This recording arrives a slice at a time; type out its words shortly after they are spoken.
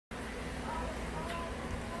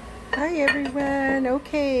Hi everyone.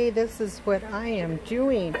 Okay, this is what I am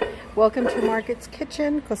doing. Welcome to Margaret's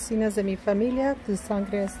Kitchen, Cocinas de mi Familia, tu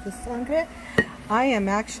sangre es tu sangre. I am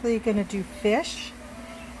actually going to do fish.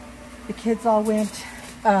 The kids all went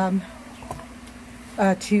to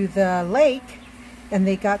the lake and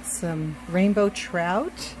they got some rainbow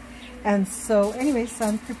trout. And so anyway, so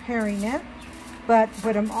I'm preparing it. But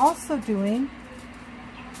what I'm also doing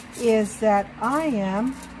is that I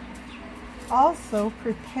am also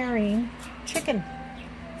preparing chicken.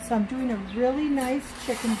 So I'm doing a really nice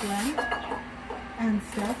chicken blend and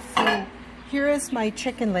stuff. So here is my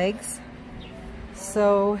chicken legs.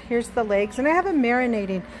 So here's the legs, and I have them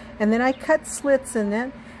marinating, and then I cut slits in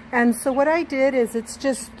it. And so what I did is it's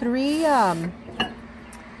just three, so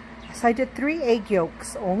I did 3 egg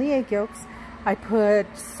yolks, only egg yolks. I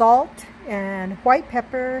put salt and white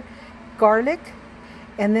pepper, garlic,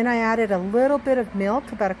 and then I added a little bit of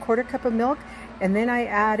milk, about a 1/4 cup of milk, and then I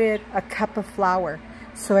added a cup of flour.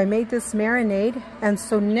 So I made this marinade, and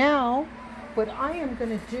so now what I am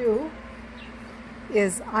going to do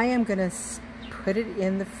is I am going to put it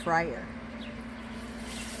in the fryer.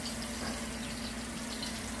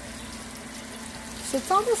 So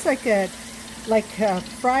it's almost like a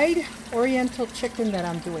fried oriental chicken that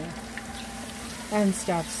I'm doing and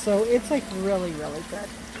stuff. So it's like really, really good.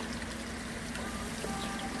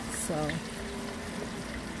 So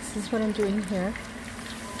this is what I'm doing here.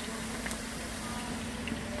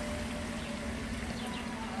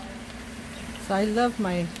 So I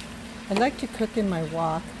like to cook in my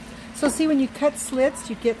wok. So see, when you cut slits,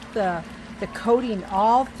 you get the coating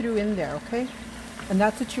all through in there, okay? And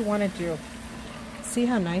that's what you want to do. See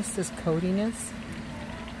how nice this coating is?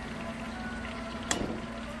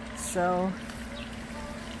 So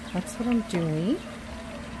that's what I'm doing.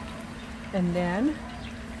 And then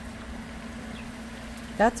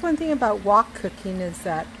that's one thing about wok cooking, is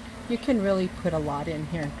that you can really put a lot in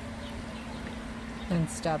here and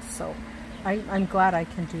stuff. So I'm glad I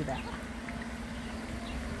can do that.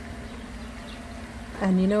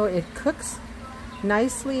 And you know, it cooks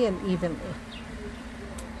nicely and evenly.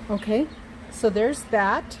 Okay, so there's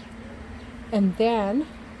that. And then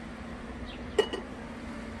I'm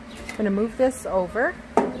going to move this over.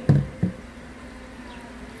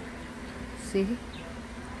 See?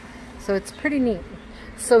 So it's pretty neat.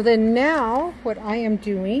 So then now what I am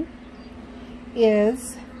doing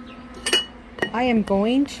is I am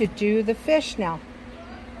going to do the fish now.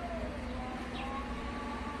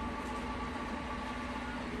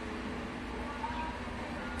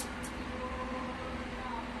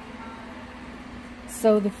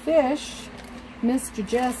 So the fish, Mr.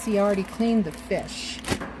 Jesse already cleaned the fish.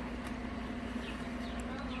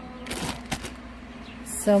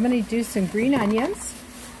 So I'm going to do some green onions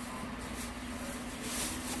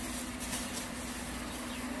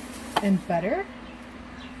and butter.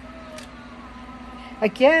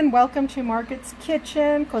 Again, welcome to Margaret's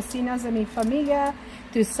Kitchen, Cocinas de mi Familia.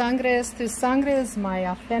 Tu sangre is my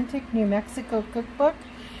authentic New Mexico cookbook.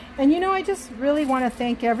 And you know, I just really want to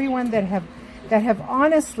thank everyone that have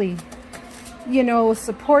honestly, you know,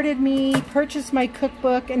 supported me, purchased my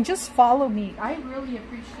cookbook, and just follow me. I really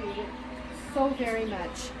appreciate it so very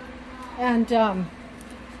much. And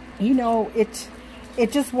you know, it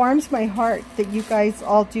just warms my heart that you guys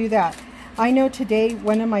all do that. I know today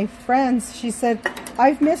one of my friends, she said,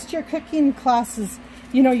 I've missed your cooking classes,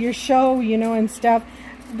 you know, your show, you know, and stuff.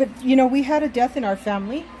 But, you know, we had a death in our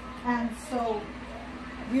family. And so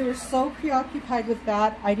we were so preoccupied with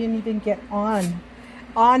that, I didn't even get on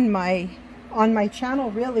my channel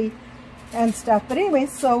really and stuff. But anyway,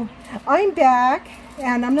 so I'm back,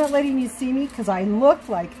 and I'm not letting you see me because I look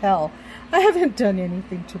like hell. I haven't done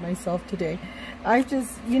anything to myself today. I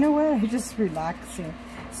just, you know what, I'm just relaxing.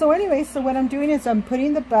 So anyway, so what I'm doing is I'm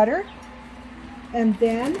putting the butter, and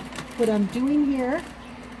then what I'm doing here,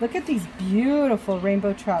 look at these beautiful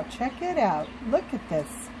rainbow trout. Check it out. Look at this.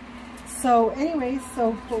 So anyway,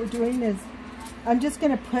 so what we're doing is I'm just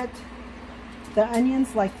going to put the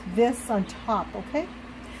onions like this on top, okay?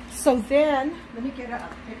 So then, let me get a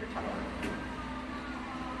paper towel.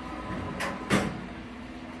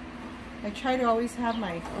 I try to always have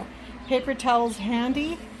my paper towels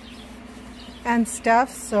handy and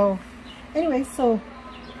stuff. So anyway, so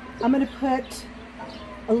I'm going to put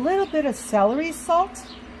a little bit of celery salt.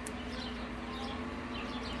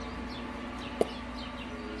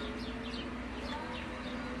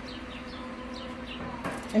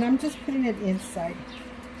 And I'm just putting it inside.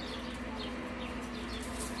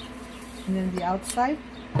 And then the outside.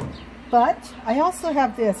 But I also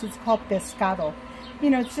have this, it's called pescado. You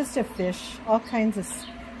know, it's just a fish, all kinds of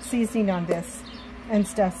seasoning on this. and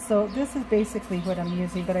stuff. So this is basically what I'm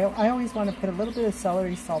using, but I always want to put a little bit of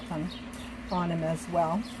celery salt on them as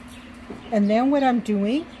well. And then what I'm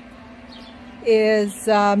doing is,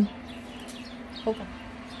 hold on, I'm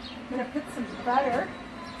going to put some butter.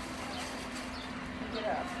 Pick it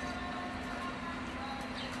up.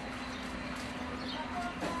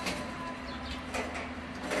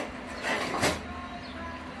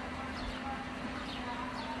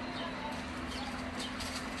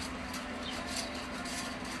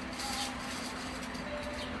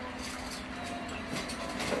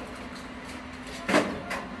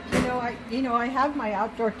 I have my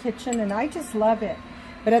outdoor kitchen and I just love it.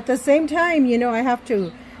 But at the same time, I have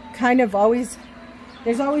to kind of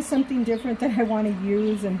there's always something different that I want to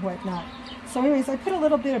use and whatnot. So anyways, I put a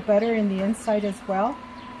little bit of butter in the inside as well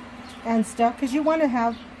and stuff, because you want to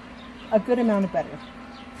have a good amount of butter.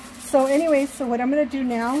 So anyways, so what I'm going to do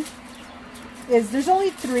now is, there's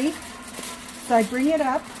only 3. So I bring it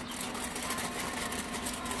up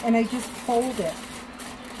and I just fold it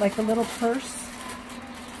like a little purse.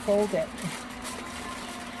 Fold it.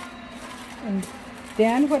 And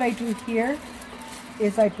then what I do here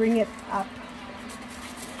is I bring it up.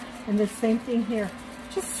 And the same thing here.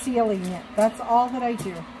 Just sealing it. That's all that I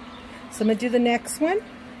do. So I'm going to do the next one.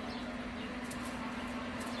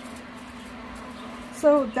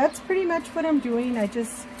 So that's pretty much what I'm doing. I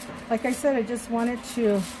just, like I said, I just wanted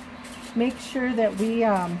to make sure that we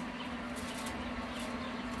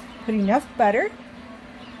put enough butter.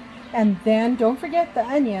 And then don't forget the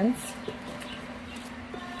onions.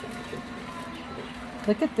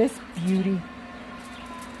 Look at this beauty.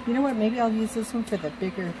 You know what? Maybe I'll use this one for the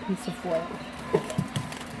bigger piece of foil.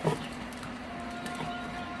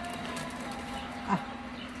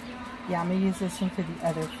 Yeah, I'm going to use this one for the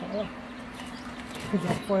other foil, because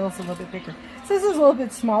that foil's a little bit bigger. So this is a little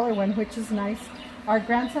bit smaller one, which is nice. Our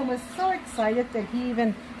grandson was so excited that he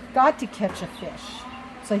even got to catch a fish.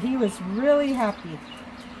 So he was really happy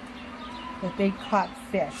that they caught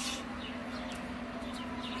fish.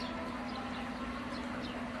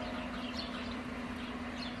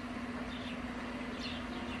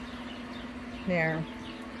 There.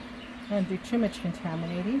 I don't do too much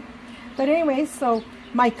contaminating. But anyway, so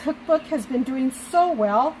my cookbook has been doing so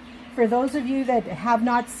well. For those of you that have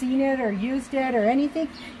not seen it or used it or anything,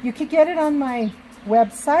 you could get it on my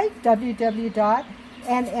website,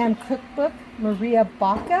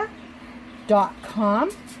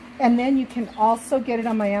 www.nmcookbookmariabaca.com. And then you can also get it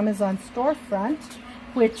on my Amazon storefront,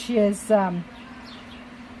 which is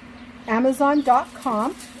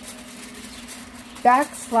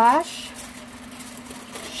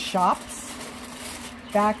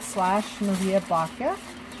amazon.com/shops/Maria Baca.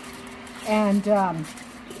 And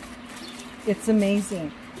it's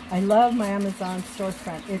amazing. I love my Amazon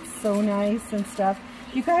storefront. It's so nice and stuff.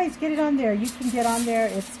 You guys get it on there. You can get on there.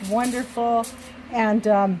 It's wonderful. And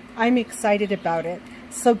I'm excited about it.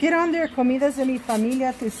 So get on there. Comidas de mi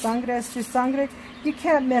familia, tu sangre es tu sangre. You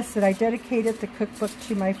can't miss it. I dedicated the cookbook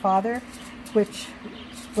to my father, which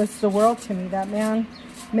was the world to me. That man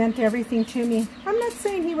meant everything to me. I'm not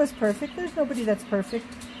saying he was perfect. There's nobody that's perfect,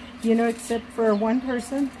 except for one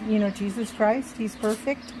person, Jesus Christ. He's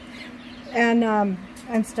perfect. And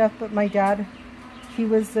stuff. But my dad, he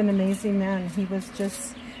was an amazing man. He was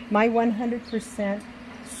just my 100%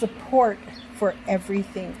 support for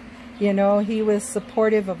everything. He was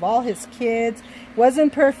supportive of all his kids.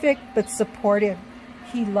 Wasn't perfect, but supportive.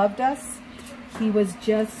 He loved us. He was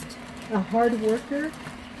just a hard worker.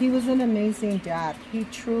 He was an amazing dad. He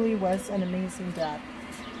truly was an amazing dad.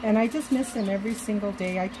 And I just miss him every single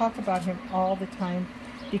day. I talk about him all the time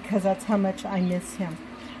because that's how much I miss him.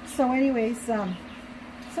 So anyways,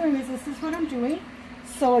 this is what I'm doing.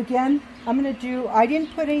 So again, I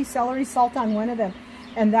didn't put any celery salt on one of them.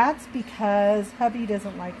 And that's because hubby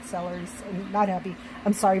doesn't like celery, not hubby,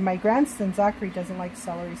 I'm sorry, my grandson Zachary doesn't like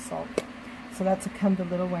celery salt. So that's how the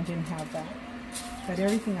little one didn't have that. But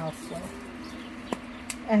everything else will.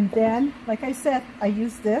 And then, like I said, I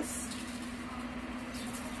use this.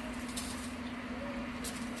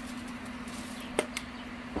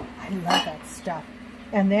 I love that stuff.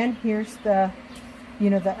 And then here's the,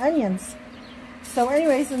 the onions. So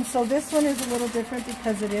anyways, and so this one is a little different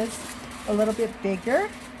because it is a little bit bigger.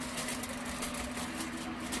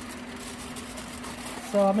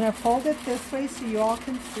 So I'm going to fold it this way so you all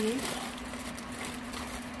can see.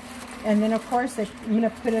 And then of course I'm going to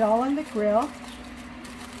put it all on the grill.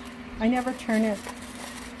 I never turn it.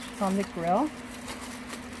 It's on the grill.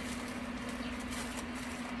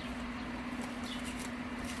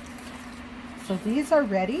 So these are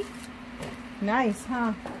ready. Nice,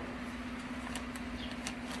 huh?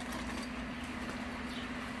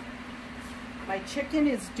 My chicken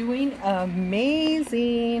is doing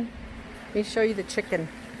amazing. Let me show you the chicken.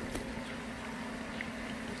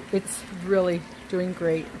 It's really doing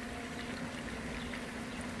great.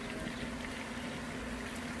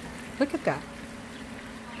 Look at that.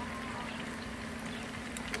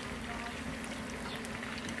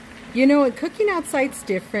 You know, cooking outside's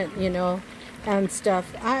different, you know, and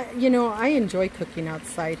stuff. I enjoy cooking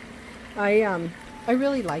outside. I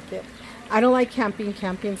really like it. I don't like camping.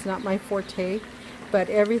 Camping's not my forte, but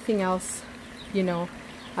everything else, you know,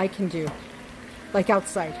 I can do. Like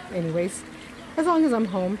outside, anyways. As long as I'm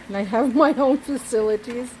home and I have my own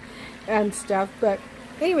facilities and stuff. But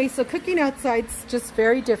anyway, so cooking outside's just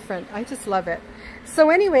very different. I just love it. So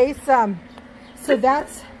anyways, so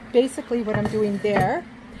that's basically what I'm doing there.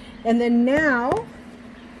 And then now,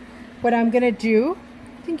 what I'm going to do,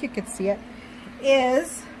 I think you can see it,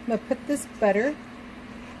 is I'm going to put this butter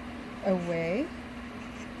away.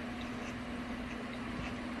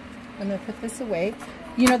 I'm going to put this away.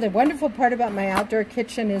 You know, the wonderful part about my outdoor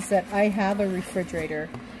kitchen is that I have a refrigerator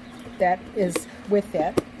that is with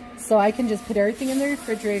it. So I can just put everything in the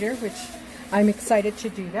refrigerator, which I'm excited to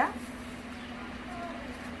do that.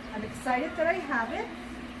 I'm excited that I have it.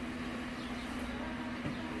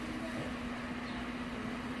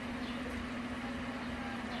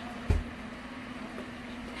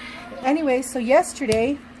 Anyway, so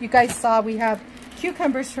yesterday, you guys saw we have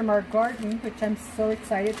cucumbers from our garden, which I'm so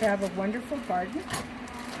excited to have a wonderful garden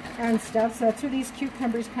and stuff. So that's where these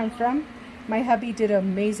cucumbers come from. My hubby did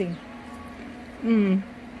amazing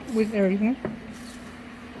with everything.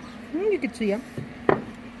 You can see them.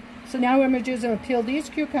 So now what I'm going to do is I'm going to peel these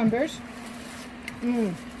cucumbers.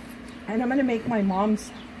 And I'm going to make my mom's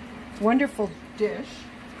wonderful dish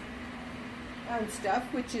and stuff,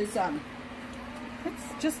 which is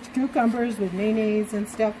it's just cucumbers with mayonnaise and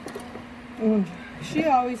stuff. And she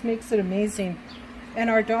always makes it amazing. And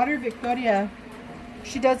our daughter Victoria,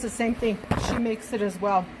 she does the same thing. She makes it as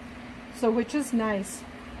well. So which is nice.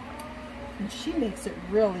 And she makes it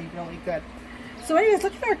really, really good. So anyways,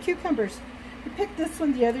 look at our cucumbers. We picked this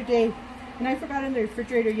one the other day and I forgot it in the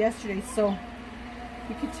refrigerator yesterday. So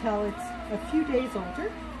you can tell it's a few days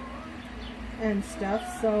older and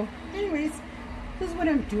stuff. So anyways, this is what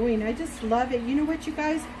I'm doing. I just love it. You know what, you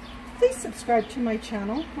guys? Please subscribe to my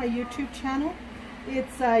channel, my YouTube channel.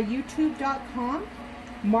 It's youtube.com,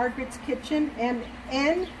 Margaret's Kitchen, and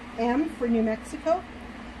NM for New Mexico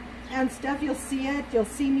and stuff. You'll see it. You'll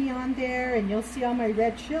see me on there, and you'll see all my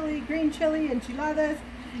red chili, green chili, enchiladas,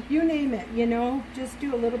 you name it, you know. Just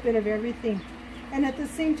do a little bit of everything. And at the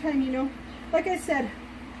same time, you know, like I said,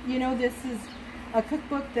 you know, this is a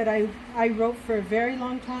cookbook that I wrote for a very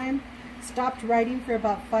long time. Stopped writing for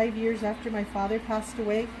about 5 years after my father passed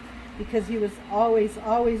away because he was always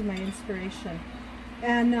my inspiration.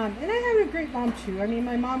 And I have a great mom too. I mean,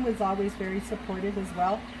 my mom was always very supportive as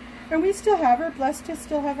well. And we still have her, blessed to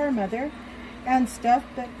still have our mother and stuff.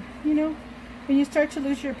 But, you know, when you start to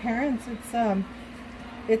lose your parents,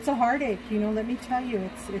 it's a heartache, you know, let me tell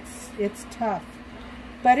you, it's tough.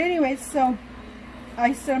 But anyways, so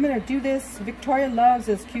I said I'm going to do this. Victoria loves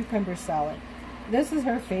this cucumber salad. This is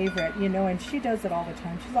her favorite, you know, and she does it all the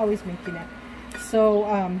time. She's always making it.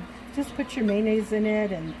 So just put your mayonnaise in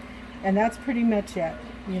it, and that's pretty much it,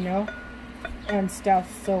 you know, and stuff.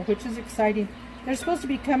 So, which is exciting. They're supposed to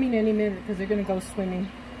be coming any minute because they're going to go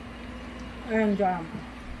swimming and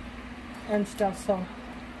stuff. So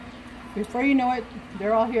before you know it,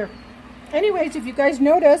 they're all here. Anyways, if you guys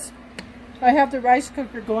notice, I have the rice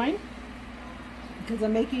cooker going because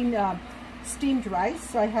I'm making steamed rice.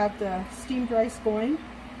 So I have the steamed rice going,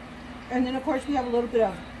 and then of course we have a little bit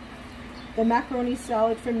of the macaroni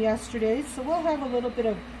salad from yesterday, so we'll have a little bit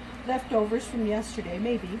of leftovers from yesterday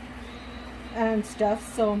maybe and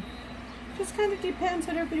stuff. So just kind of depends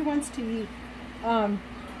what everybody wants to eat.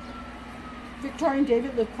 Victoria and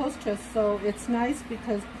David live close to us, so it's nice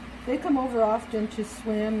because they come over often to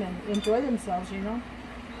swim and enjoy themselves, you know,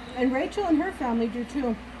 and Rachel and her family do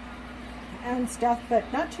too and stuff,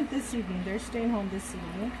 but not to this evening. They're staying home this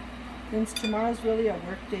evening since tomorrow's really a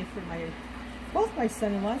work day for both my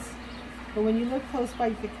son-in-laws. But when you live close by,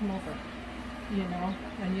 you can come over, you know,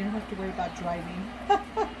 and you don't have to worry about driving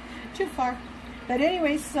too far. But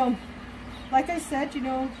anyway, so like I said, you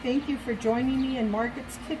know, thank you for joining me in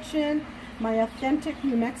Margaret's Kitchen, my authentic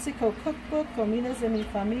New Mexico cookbook, Comidas de mi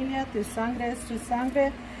Familia, Tu Sangre es Tu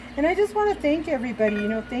Sangre. And I just want to thank everybody, you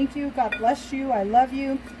know, thank you, God bless you, I love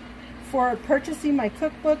you, for purchasing my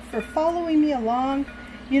cookbook, for following me along.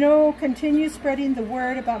 You know, continue spreading the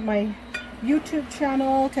word about my YouTube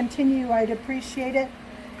channel. Continue, I'd appreciate it.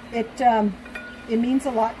 It means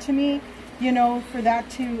a lot to me, you know, for that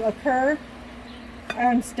to occur.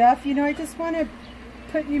 and stuff. You know, I just want to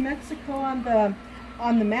put New Mexico on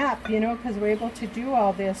the map, you know, because we're able to do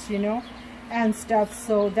all this, you know, and stuff.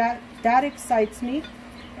 So that excites me.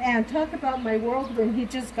 And talk about my whirlwind, he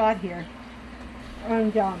just got here,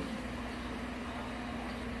 and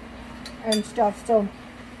stuff. So,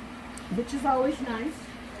 which is always nice.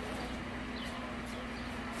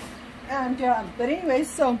 And but anyway,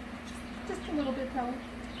 so just a little bit, Helen.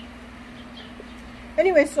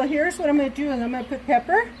 Anyway, so here's what I'm going to do, and I'm going to put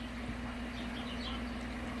pepper.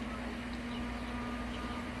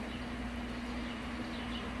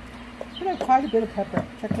 I put quite a bit of pepper.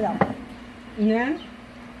 Check it out. And then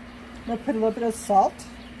I'm going to put a little bit of salt.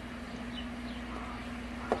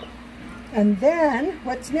 And then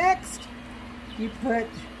what's next? You put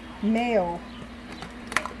mayo.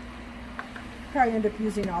 Probably end up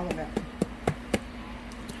using all of it.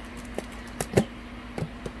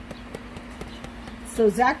 So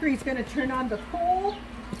Zachary's going to turn on the pool.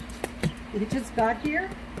 He just got here.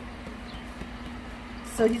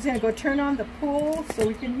 So he's going to go turn on the pool so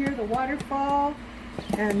we can hear the waterfall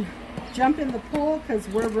and jump in the pool because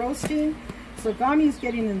we're roasting. So Gami's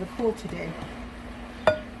getting in the pool today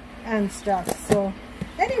and stuff. So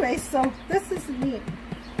anyway, so this is neat.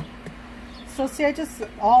 So see, I just,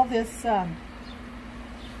 all this,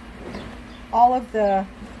 all of the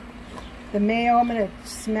mayo, I'm going to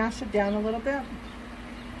smash it down a little bit.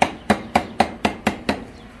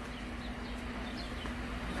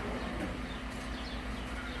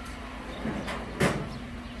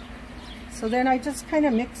 So then I just kind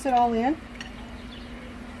of mix it all in.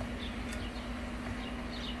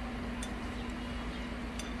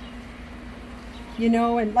 You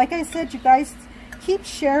know, and like I said, you guys keep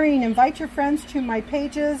sharing. Invite your friends to my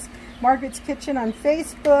pages, Margaret's Kitchen on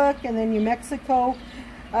Facebook, and then New Mexico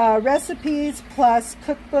recipes plus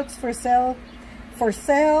cookbooks for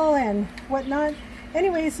sale and whatnot.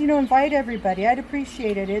 Anyways, you know, invite everybody. I'd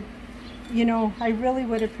appreciate it. You know, I really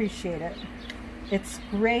would appreciate it. It's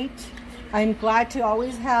great. I'm glad to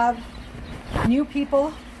always have new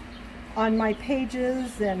people on my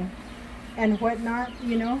pages and whatnot,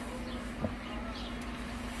 you know.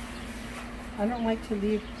 I don't like to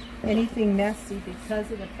leave anything messy because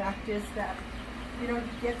of the fact is that, you know, you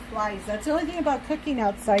get flies. That's the only thing about cooking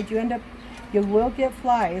outside. You will get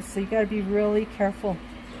flies, so you got to be really careful.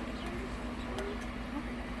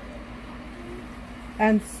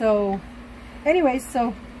 And so, anyway,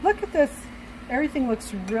 so look at this. Everything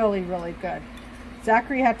looks really, really good.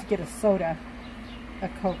 Zachary had to get a soda, a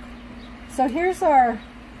Coke. So here's the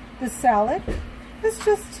salad. It's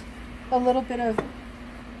just a little bit of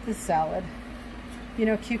the salad. You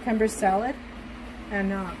know, cucumber salad. And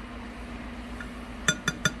now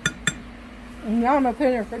I'm going to put it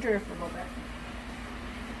in the refrigerator for a little bit.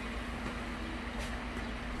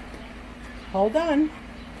 Hold on.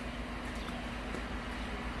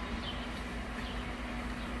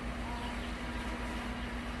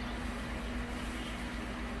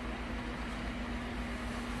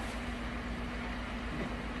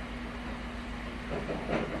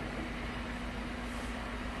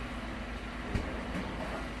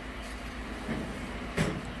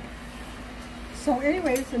 So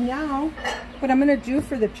anyways, and now what I'm going to do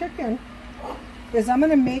for the chicken is I'm going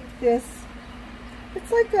to make this,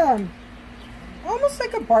 it's like almost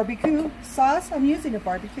like a barbecue sauce. I'm using a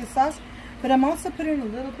barbecue sauce, but I'm also putting a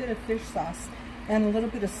little bit of fish sauce and a little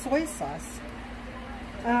bit of soy sauce.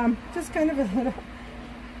 Just kind of a little,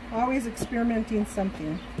 always experimenting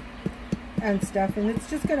something and stuff. And it's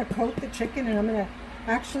just going to coat the chicken, and I'm going to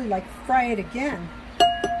actually like fry it again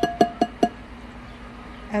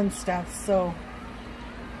and stuff. So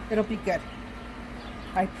it'll be good.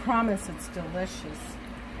 I promise it's delicious.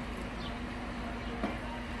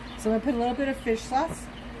 So I'm going to put a little bit of fish sauce.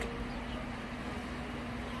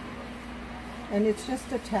 And it's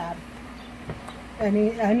just a tad. I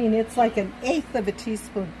mean, it's like 1/8 of a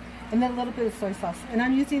teaspoon. And then a little bit of soy sauce. And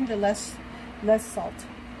I'm using the less salt.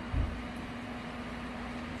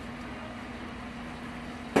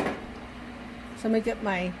 So I'm going to get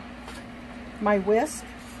my whisk.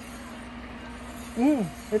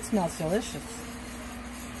 It smells delicious.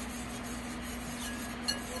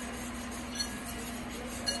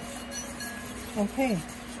 Okay.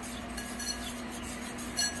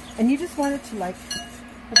 And you just want it to like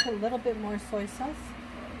put a little bit more soy sauce.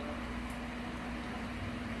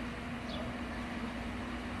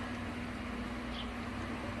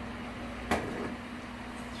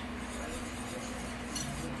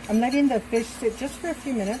 I'm letting the fish sit just for a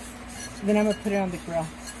few minutes, then I'm going to put it on the grill.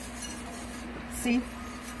 See?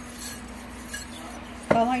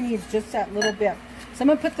 All I need is just that little bit. So I'm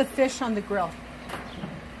going to put the fish on the grill.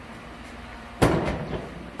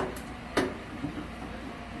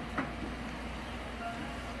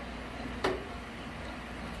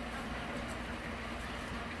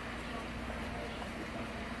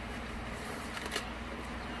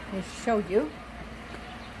 to show you.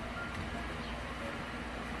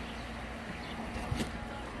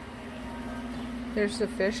 There's the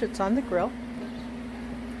fish, it's on the grill.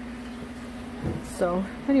 So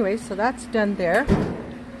anyway, so that's done there.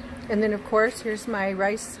 And then of course, here's my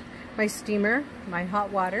rice, my steamer, my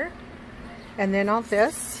hot water. And then all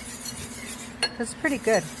this. That's pretty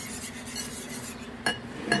good.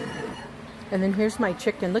 And then here's my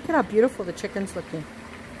chicken. Look at how beautiful the chicken's looking.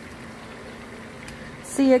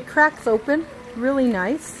 See, it cracks open really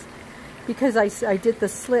nice because I did the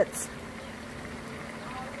slits.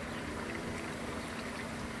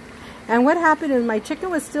 And what happened is my chicken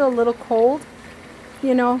was still a little cold,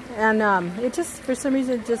 you know, and it just, for some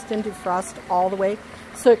reason, it just didn't defrost all the way.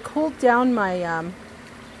 So it cooled down my,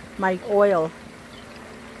 my oil.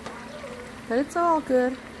 But it's all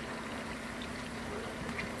good.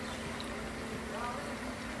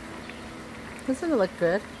 Doesn't it look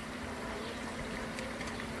good?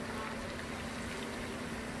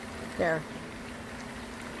 There.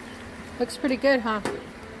 Looks pretty good, huh?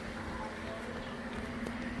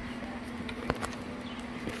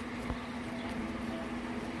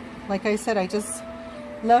 Like I said, I just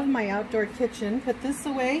love my outdoor kitchen. Put this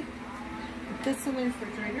away. Put this in the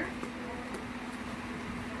refrigerator.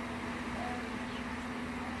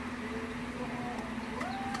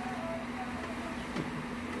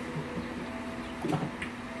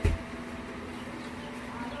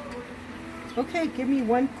 Okay, give me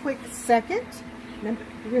one quick second. Then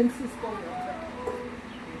rinse this bowl real quick.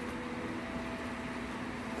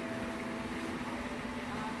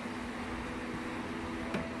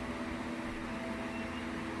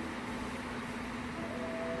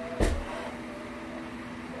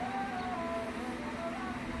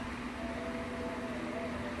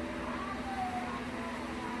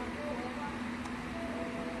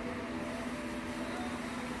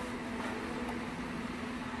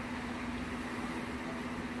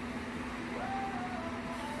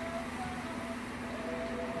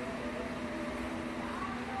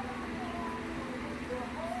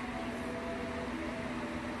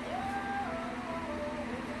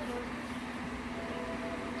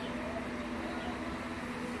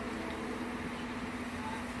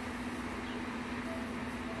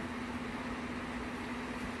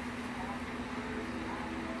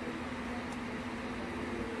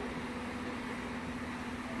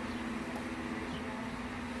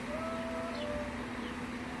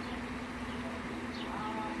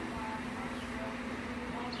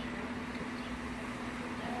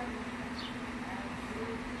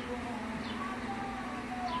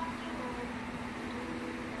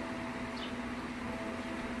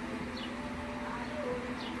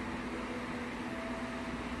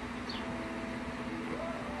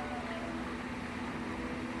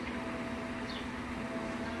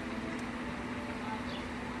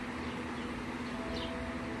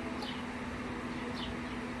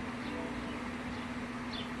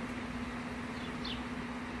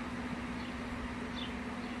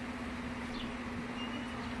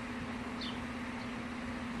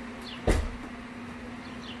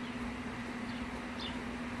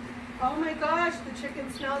 Oh my gosh, the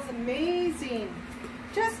chicken smells amazing.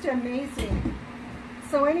 Just amazing.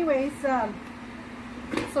 So anyways,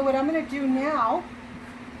 so what I'm going to do now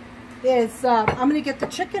is I'm going to get the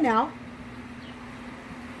chicken out.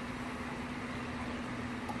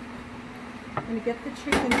 I'm going to get the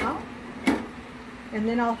chicken out and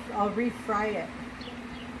then I'll refry it.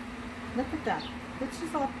 Look at that. It's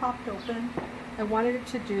just all popped open. I wanted it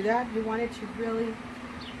to do that. You want it to really,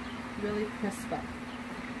 really crisp up.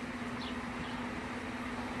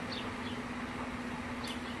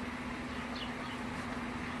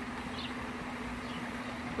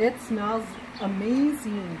 It smells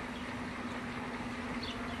amazing.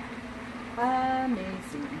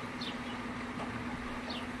 Amazing.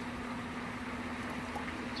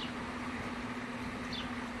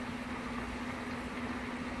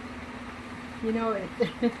 You know,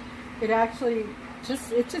 it actually just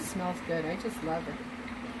smells good. I just love it.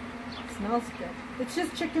 It smells good. It's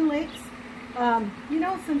just chicken legs. You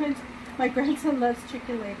know, sometimes my grandson loves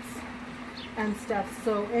chicken legs and stuff.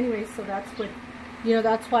 So anyway, so that's what, you know,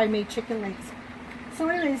 that's why I made chicken legs. So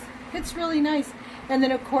anyways, it's really nice. And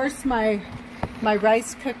then of course my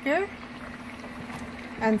rice cooker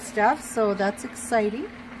and stuff. So that's exciting.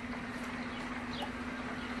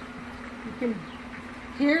 You can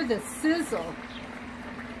hear the sizzle.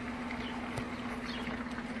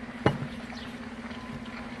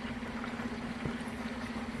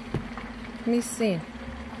 Let me see.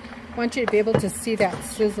 I want you to be able to see that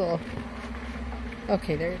sizzle.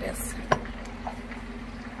 Okay, there it is.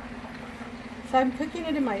 So I'm cooking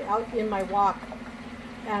it in my wok.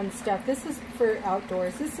 and stuff. This is for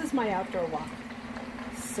outdoors. This is my outdoor walk.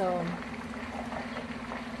 So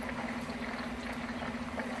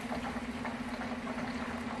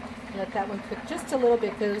let that one cook just a little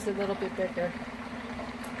bit because it was a little bit bigger.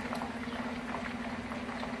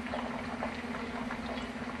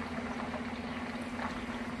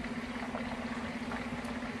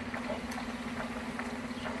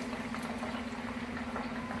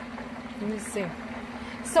 Let me see.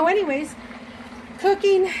 So anyways,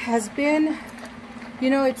 cooking has been, you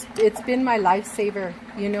know, it's been my lifesaver.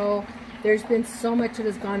 You know, there's been so much that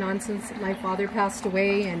has gone on since my father passed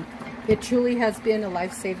away, and it truly has been a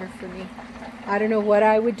lifesaver for me. I don't know what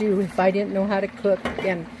I would do if I didn't know how to cook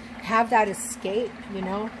and have that escape, you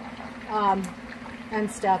know,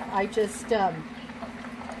 and stuff. I just,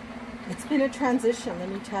 it's been a transition, let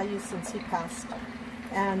me tell you, since he passed.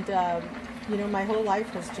 And, you know, my whole life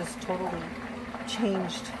has just totally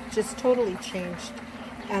changed,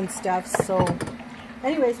 and stuff. So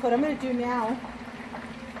anyways, what I'm going to do now,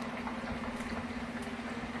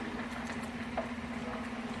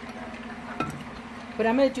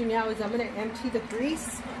 is I'm going to empty the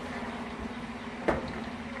grease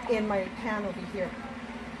in my pan over here.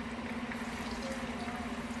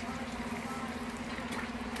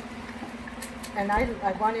 And I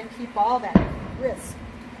want to keep all that crisp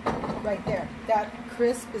right there. That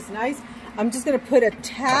crisp is nice. I'm just going to put a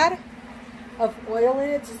tad of oil in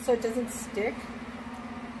it just so it doesn't stick.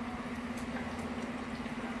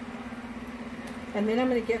 And then I'm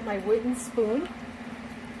going to get my wooden spoon.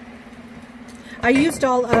 I used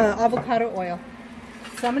all avocado oil.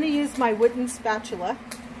 So I'm going to use my wooden spatula.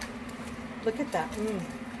 Look at that.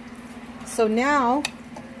 So now,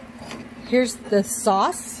 here's the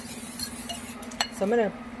sauce. So I'm going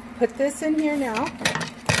to put this in here now.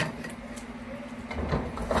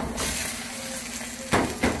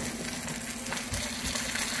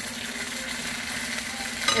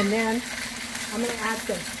 And then I'm going to add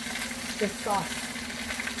this sauce.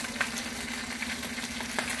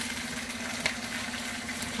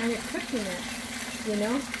 Kind of cooking it, you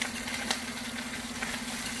know.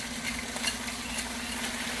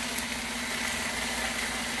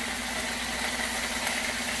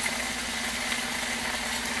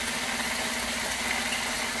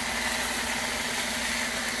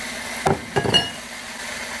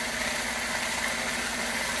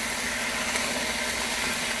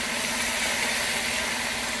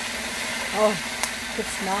 Oh, you could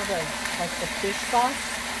smell like the fish sauce.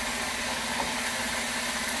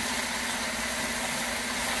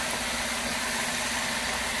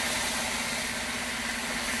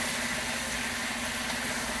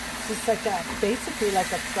 It's like basically like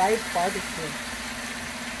a fried barbecue.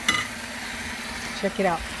 Check it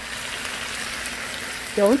out.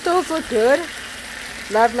 Don't those look good?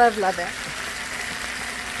 Love, love, love it.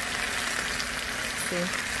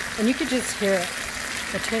 See? And you could just hear it.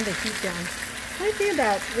 I turned the heat down. I think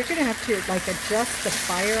that we're going to have to like adjust the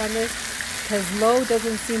fire on this because low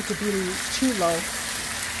doesn't seem to be too low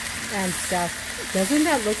and stuff. Doesn't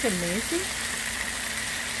that look amazing?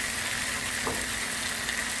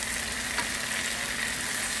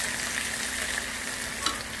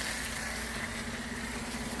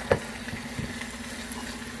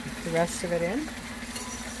 The rest of it in.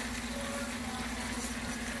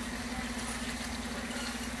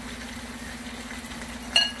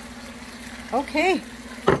 Okay,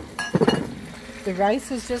 the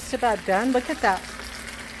rice is just about done. Look at that.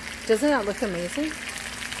 Doesn't that look amazing?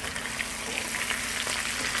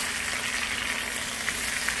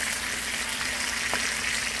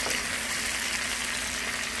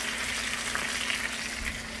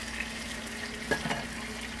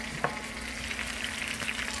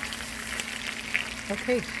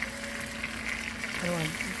 Okay. I don't want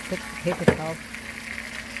to put the paper towel.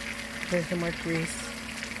 There's some more grease.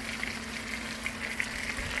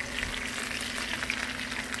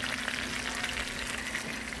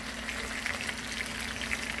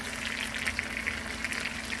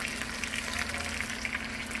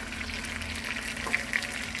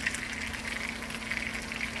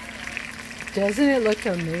 Doesn't it look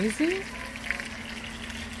amazing?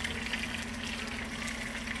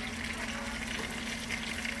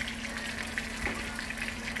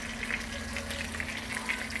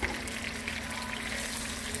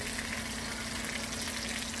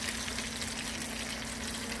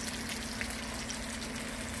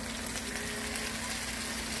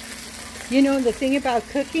 You know, the thing about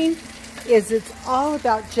cooking is it's all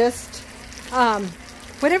about just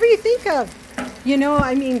whatever you think of. You know,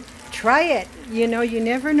 I mean, try it. You know, you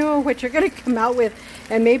never know what you're going to come out with.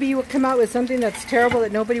 And maybe you will come out with something that's terrible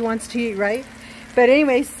that nobody wants to eat, right? But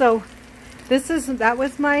anyway, so That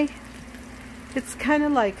was my, it's kind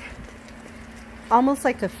of like, almost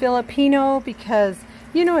like a Filipino, because,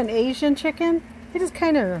 you know, an Asian chicken, I just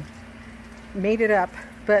kind of made it up.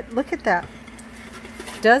 But look at that.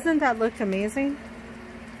 Doesn't that look amazing?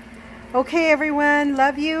 Okay, everyone,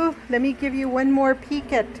 love you. Let me give you one more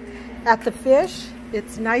peek at the fish.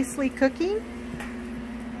 It's nicely cooking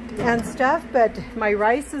and stuff, but my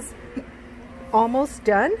rice is almost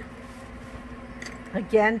done.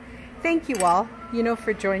 Again, thank you all, you know,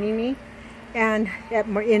 for joining me and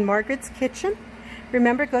in Margaret's Kitchen.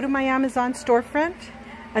 Remember, go to my Amazon storefront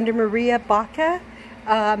under Maria Baca,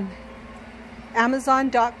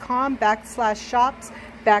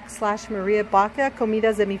 amazon.com/shops/Maria Baca,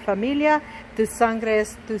 Comidas de mi Familia. Tu Sangre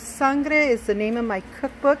es Tu Sangre is the name of my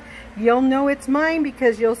cookbook. You'll know it's mine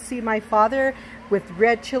because you'll see my father with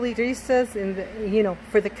red chili risas in the, you know,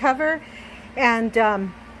 for the cover. And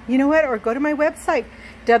you know what? Or go to my website,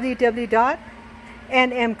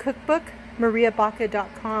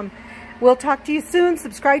 www.nmcookbookmariabaca.com. We'll talk to you soon.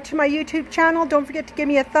 Subscribe to my YouTube channel. Don't forget to give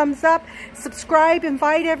me a thumbs up. Subscribe,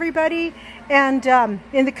 invite everybody. And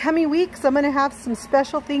in the coming weeks, I'm going to have some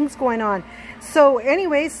special things going on. So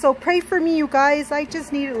anyways, so pray for me, you guys. I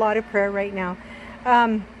just need a lot of prayer right now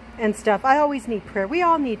and stuff. I always need prayer. We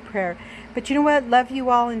all need prayer. But you know what? Love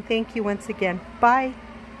you all and thank you once again. Bye.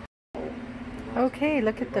 Okay,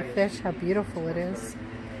 look at the fish, how beautiful it is.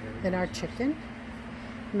 And our chicken.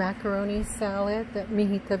 Macaroni salad that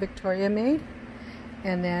Mijita Victoria made,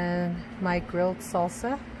 and then my grilled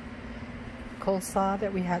salsa, coleslaw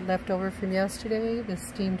that we had left over from yesterday, the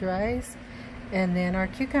steamed rice, and then our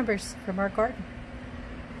cucumbers from our garden.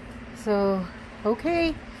 So,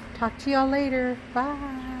 okay, talk to y'all later.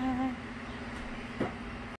 Bye.